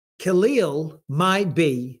Khalil might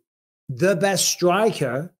be the best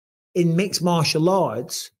striker in mixed martial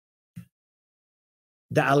arts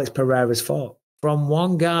that Alex Pereira's fought. From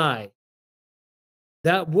one guy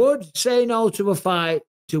that would say no to a fight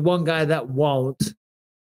to one guy that won't. This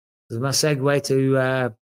is my segue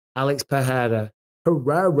to Alex Pereira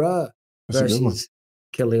versus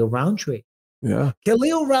Khalil Rountree. Yeah.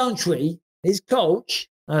 Khalil Rountree, his coach,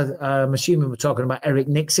 I'm assuming we're talking about Eric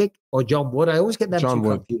Nixick or John Wood. I always get them two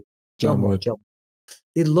confused. John Wood.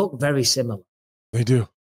 They look very similar. They do.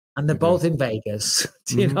 And they're both in Vegas.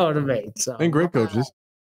 Do you know what I mean? So, and great coaches.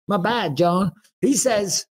 My bad, John. He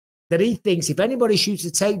says that he thinks if anybody shoots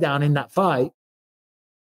a takedown in that fight,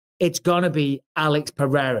 it's going to be Alex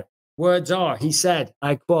Pereira. Words are, he said,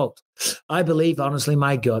 I quote, I believe, honestly,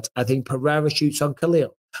 my gut, I think Pereira shoots on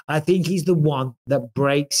Khalil. I think he's the one that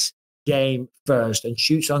breaks game first and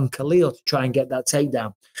shoots on Khalil to try and get that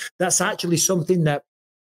takedown. That's actually something that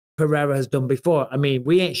Pereira has done before. I mean,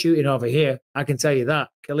 we ain't shooting over here. I can tell you that.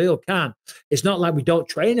 Khalil can. It's not like we don't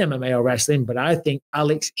train MMA or wrestling, but I think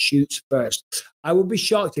Alex shoots first. I would be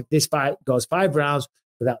shocked if this fight goes 5 rounds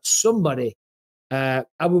without somebody. I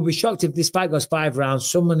would be shocked if this fight goes 5 rounds.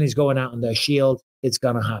 Someone is going out on their shield. It's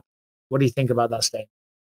going to happen. What do you think about that statement?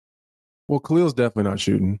 Well, Khalil's definitely not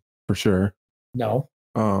shooting for sure. No.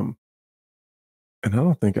 And I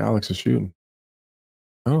don't think Alex is shooting.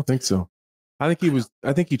 I don't think so. I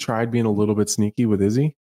think he tried being a little bit sneaky with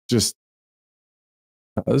Izzy. Just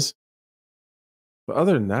does. But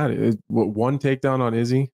other than that, one takedown on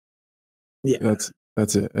Izzy. Yeah.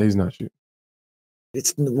 That's it. He's not shooting.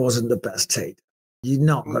 It wasn't the best take. You're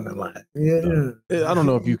not going to lie. Yeah. I don't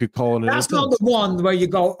know if you could call it. That's not the one where you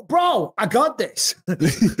go, bro, I got this.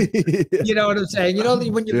 You know what I'm saying? You know,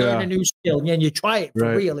 when you learn a new skill and you try it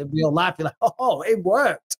for real in real life, you're like, oh, it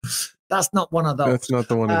worked. That's not one of those. That's not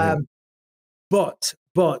the one. But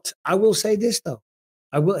I will say this, though.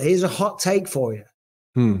 Here's a hot take for you.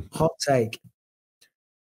 Hot take.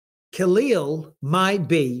 Khalil might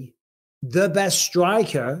be the best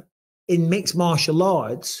striker in mixed martial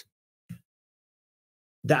arts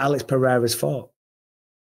that Alex Pereira's fought.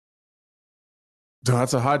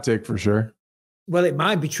 That's a hot take for sure. Well, it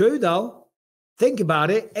might be true though. Think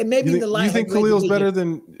about it. And maybe the light. You think Khalil's better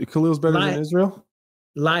than Israel?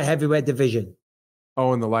 Light heavyweight division.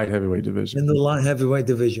 Oh, in the light heavyweight division. In the light heavyweight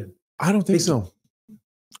division. I don't think so.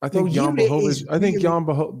 I think Jan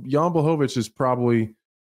Blachowicz is probably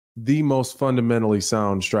the most fundamentally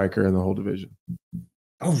sound striker in the whole division.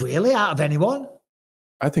 Oh, really? Out of anyone?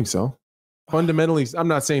 I think so. Fundamentally, I'm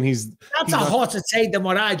not saying that's a hotter take than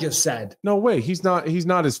what I just said. No way. He's not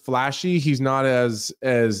as flashy. He's not as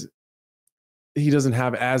he doesn't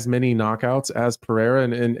have as many knockouts as Pereira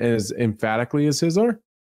and as emphatically as his are.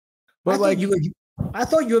 But I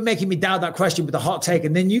thought you were making me doubt that question with a hot take,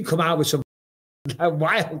 and then you come out with some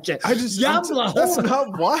wild shit. That's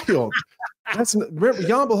not wild. Remember,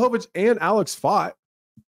 Jan Blachowicz and Alex fought.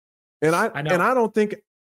 And I don't think,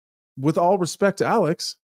 with all respect to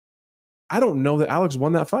Alex, I don't know that Alex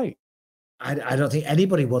won that fight. I don't think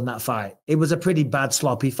anybody won that fight. It was a pretty bad,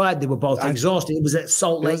 sloppy fight. They were both exhausted. It was at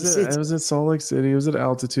Salt Lake City. It was at Salt Lake City. It was at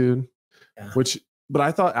altitude. Yeah. But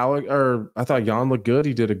I thought Jan looked good.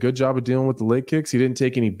 He did a good job of dealing with the leg kicks. He didn't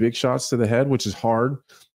take any big shots to the head, which is hard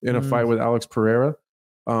in a fight with Alex Pereira.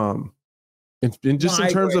 In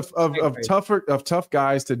terms of tough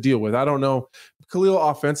guys to deal with. I don't know. Khalil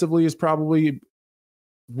offensively is probably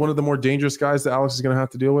one of the more dangerous guys that Alex is going to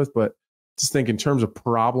have to deal with, but just think in terms of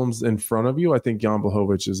problems in front of you, I think Jan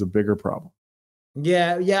Blachowicz is a bigger problem.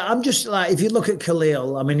 Yeah. I'm just like, if you look at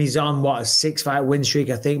Khalil, I mean, he's on a 6-fight win streak,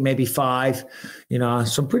 I think, maybe 5. You know,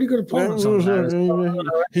 some pretty good opponents on there.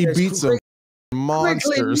 He beats some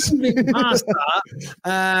monsters.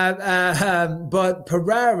 But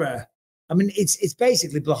Pereira, I mean, it's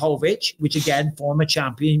basically Blachowicz, which again, former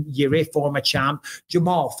champion, Yuri, former champ,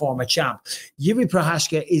 Jamal, former champ. Yuri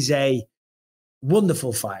Prochazka is a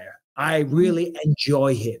wonderful fighter. I really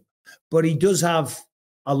enjoy him, but he does have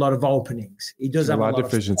a lot of openings. He does have a lot of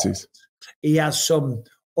deficiencies. He has some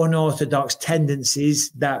unorthodox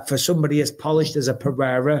tendencies that for somebody as polished as a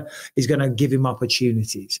Pereira is going to give him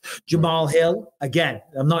opportunities. Jamal Hill, again,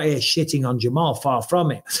 I'm not here shitting on Jamal, far from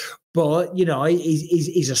it. But, you know,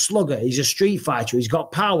 he's a slugger. He's a street fighter. He's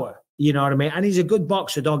got power. You know what I mean? And he's a good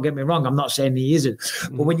boxer, don't get me wrong. I'm not saying he isn't.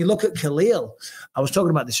 But when you look at Khalil, I was talking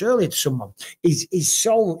about this earlier to someone, he's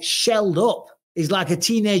so shelled up. He's like a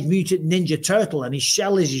teenage mutant ninja turtle, and his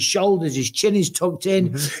shell is his shoulders, his chin is tucked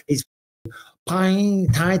in, his pine,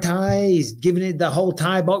 he's giving it the whole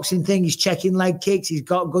Thai boxing thing. He's checking leg kicks. He's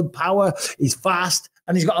got good power. He's fast.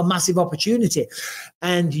 and he's got a massive opportunity.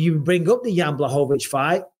 And you bring up the Jan Blachowicz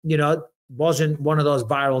fight, wasn't one of those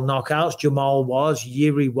viral knockouts. Jamal was,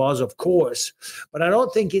 Yuri was, of course. But I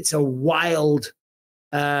don't think it's a wild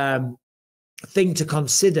thing to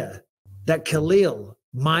consider that Khalil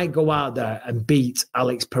might go out there and beat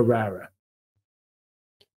Alex Pereira.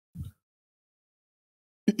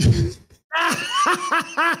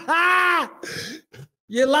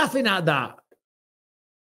 You're laughing at that.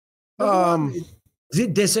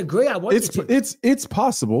 Disagree? I want it's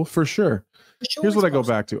possible for sure. Here's what I go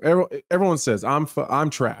back to. Everyone says I'm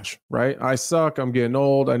trash, right? I suck. I'm getting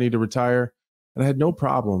old. I need to retire. And I had no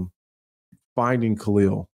problem finding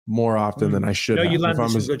Khalil more often than I should have. You landed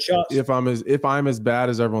some good shots. If I'm as bad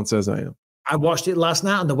as everyone says I am. I watched it last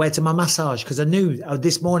night on the way to my massage because I knew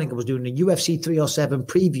this morning I was doing a UFC 307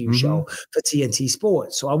 preview show for TNT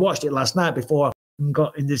Sports. So I watched it last night before I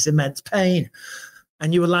got in this immense pain.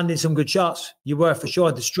 And you were landing some good shots. You were for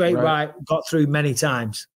sure. The straight right got through many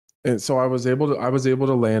times. And so I was able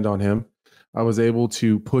to land on him. I was able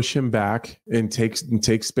to push him back and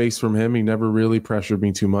take space from him. He never really pressured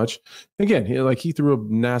me too much. Again, he threw a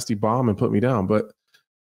nasty bomb and put me down. But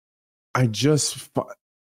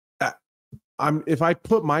if I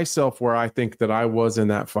put myself where I think that I was in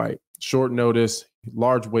that fight, short notice,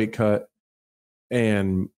 large weight cut,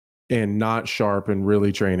 and not sharp and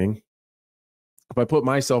really training. If I put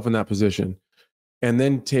myself in that position and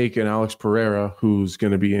then take an Alex Pereira who's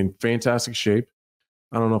going to be in fantastic shape.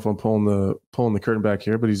 I don't know if I'm pulling the curtain back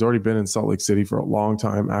here, but he's already been in Salt Lake City for a long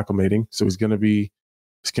time acclimating. So his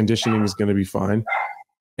conditioning is going to be fine.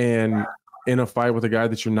 And in a fight with a guy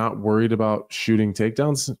that you're not worried about shooting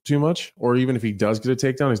takedowns too much, or even if he does get a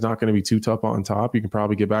takedown, he's not going to be too tough on top. You can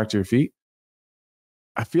probably get back to your feet.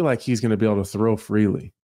 I feel like he's going to be able to throw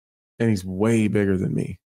freely, and he's way bigger than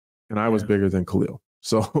me. And I was bigger than Khalil.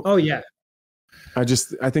 So, I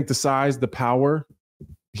think the size, the power,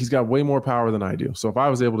 he's got way more power than I do. So if I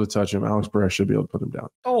was able to touch him, Alex Pereira should be able to put him down.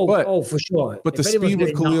 For sure. But the speed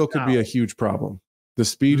with Khalil could be a huge problem. The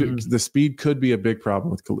speed could be a big problem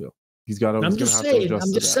with Khalil. He's got to. I'm just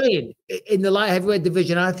saying. In the light heavyweight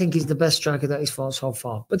division, I think he's the best striker that he's fought so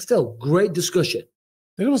far. But still, great discussion.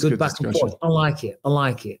 It was good back and forth. I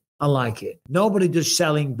like it. Nobody does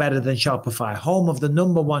selling better than Shopify, home of the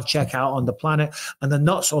 #1 checkout on the planet and the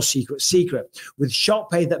not so secret with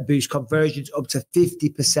Shop Pay that boosts conversions up to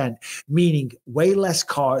 50%, meaning way less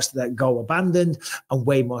carts that go abandoned and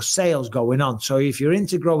way more sales going on. So if you're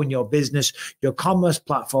into growing your business, your commerce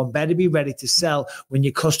platform better be ready to sell when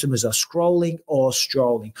your customers are scrolling or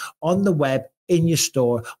strolling on the web, in your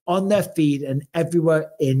store, on their feed, and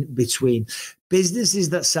everywhere in between.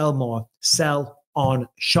 Businesses that sell more sell on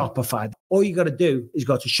Shopify. All you got to do is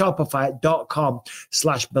go to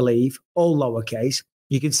shopify.com/believe, all lowercase.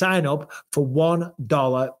 You can sign up for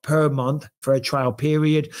 $1 per month for a trial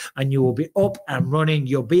period, and you will be up and running.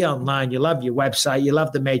 You'll be online. You'll have your website. You'll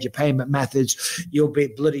have the major payment methods. You'll be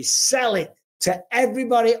bloody selling to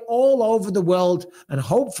everybody all over the world and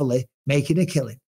hopefully making a killing.